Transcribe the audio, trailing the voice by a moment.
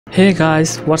Hey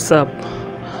guys, what's up?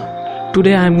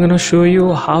 Today I'm gonna show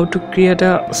you how to create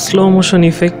a slow motion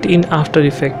effect in After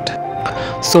Effects.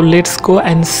 So let's go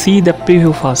and see the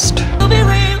preview first.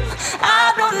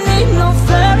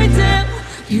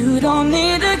 You don't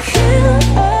need a killer,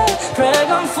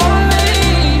 pregnant for me.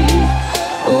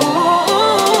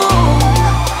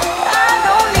 I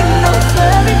don't need no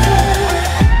fairy tale.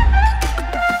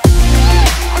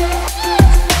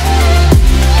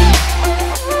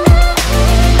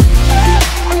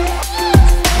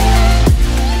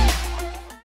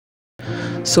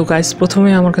 So guys, প্রথমে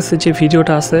আমার কাছে যে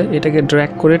ভিডিওটা আছে এটাকে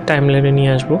drag করে টাইমলাইনে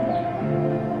নিয়ে আসব।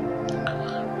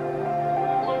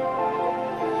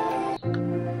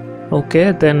 ওকে,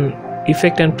 দেন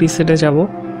ইফেক্ট এন্ড প্রিসেটে যাব।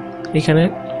 এখানে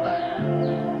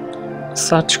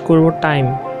সার্চ করব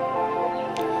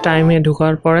টাইমে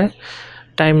ঢোকার পরে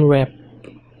টাইম র্যাপ,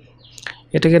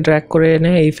 এটাকে ড্র্যাগ করে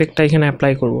এনে এই ইফেক্টটা এখানে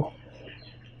অ্যাপ্লাই করব।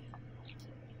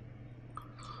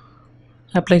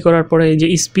 অ্যাপ্লাই করার পরে এই যে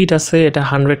স্পিড আছে এটা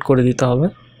 100 করে দিতে হবে।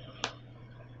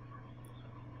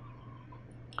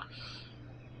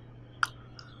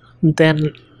 দেন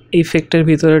ইফেক্টের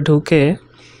ভিতরে ঢুকে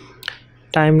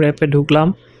টাইম র্যাপে ঢুকলাম।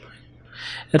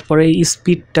 এরপরে এই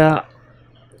স্পিডটা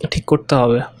ঠিক করতে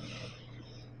হবে।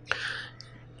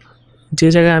 যে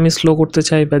জায়গায় আমি স্লো করতে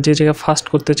চাই বা যে জায়গায় ফাস্ট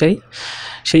করতে চাই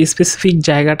সেই স্পেসিফিক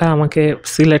জায়গাটা আমাকে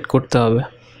সিলেক্ট করতে হবে।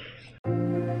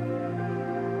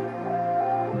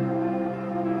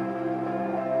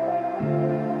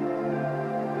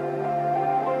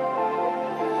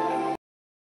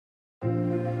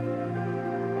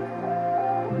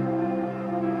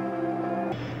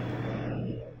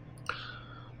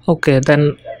 ওকে, দেন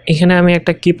এখানে আমি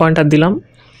একটা কি পয়েন্টার দিলাম,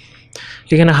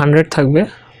 এখানে 100 থাকবে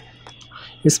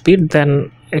স্পিড। দেন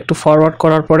একটু ফরওয়ার্ড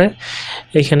করার পরে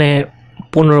এখানে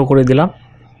 15 করে দিলাম।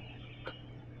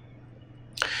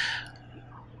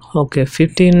 ওকে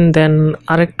 15। দেন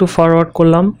আরেকটু ফরওয়ার্ড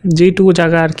করলাম, যেটুকু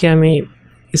জায়গা আর কি আমি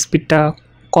স্পিডটা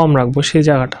কম রাখবো সেই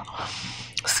জায়গাটা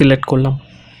সিলেক্ট করলাম।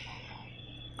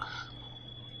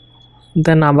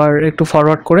 দেন আবার একটু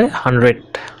ফরওয়ার্ড করে 100।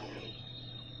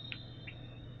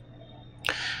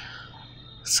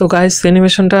 সো গাইস,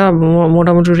 অ্যানিমেশনটা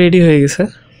মোটামুটি রেডি হয়ে গেছে।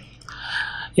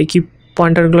 এই কি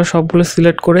পয়েন্টারগুলো সবগুলো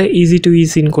সিলেক্ট করে ইজি টু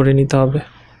ইজ ইন করে নিতে হবে।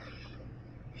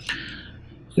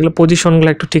 এগুলো পজিশনগুলো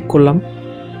একটু ঠিক করলাম।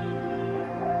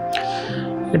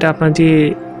 এটা আপনার যে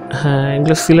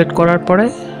এগুলো সিলেক্ট করার পরে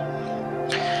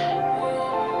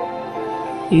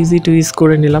ইজি টু ইজ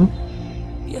করে নিলাম।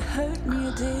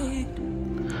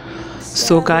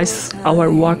 So guys, our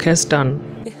work has done.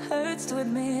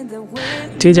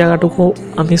 যে জায়গাটুকু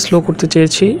আমি স্লো করতে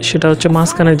চেয়েছি সেটা হচ্ছে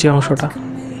মাঝখানের যে অংশটা,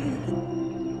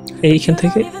 এইখান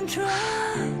থেকে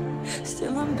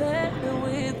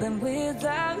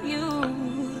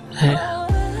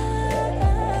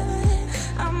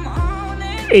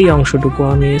এই অংশটুকু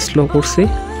আমি স্লো করছি,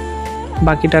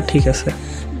 বাকিটা ঠিক আছে।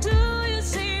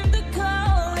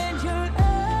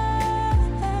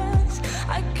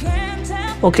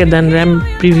 ওকে, দেন র্যাম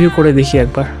প্রিভিউ করে দেখি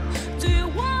একবার।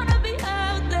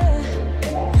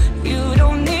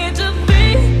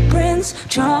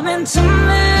 Charming to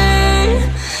me,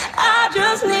 I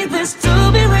just need this to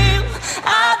be real.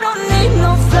 I don't need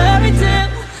no fairy tale.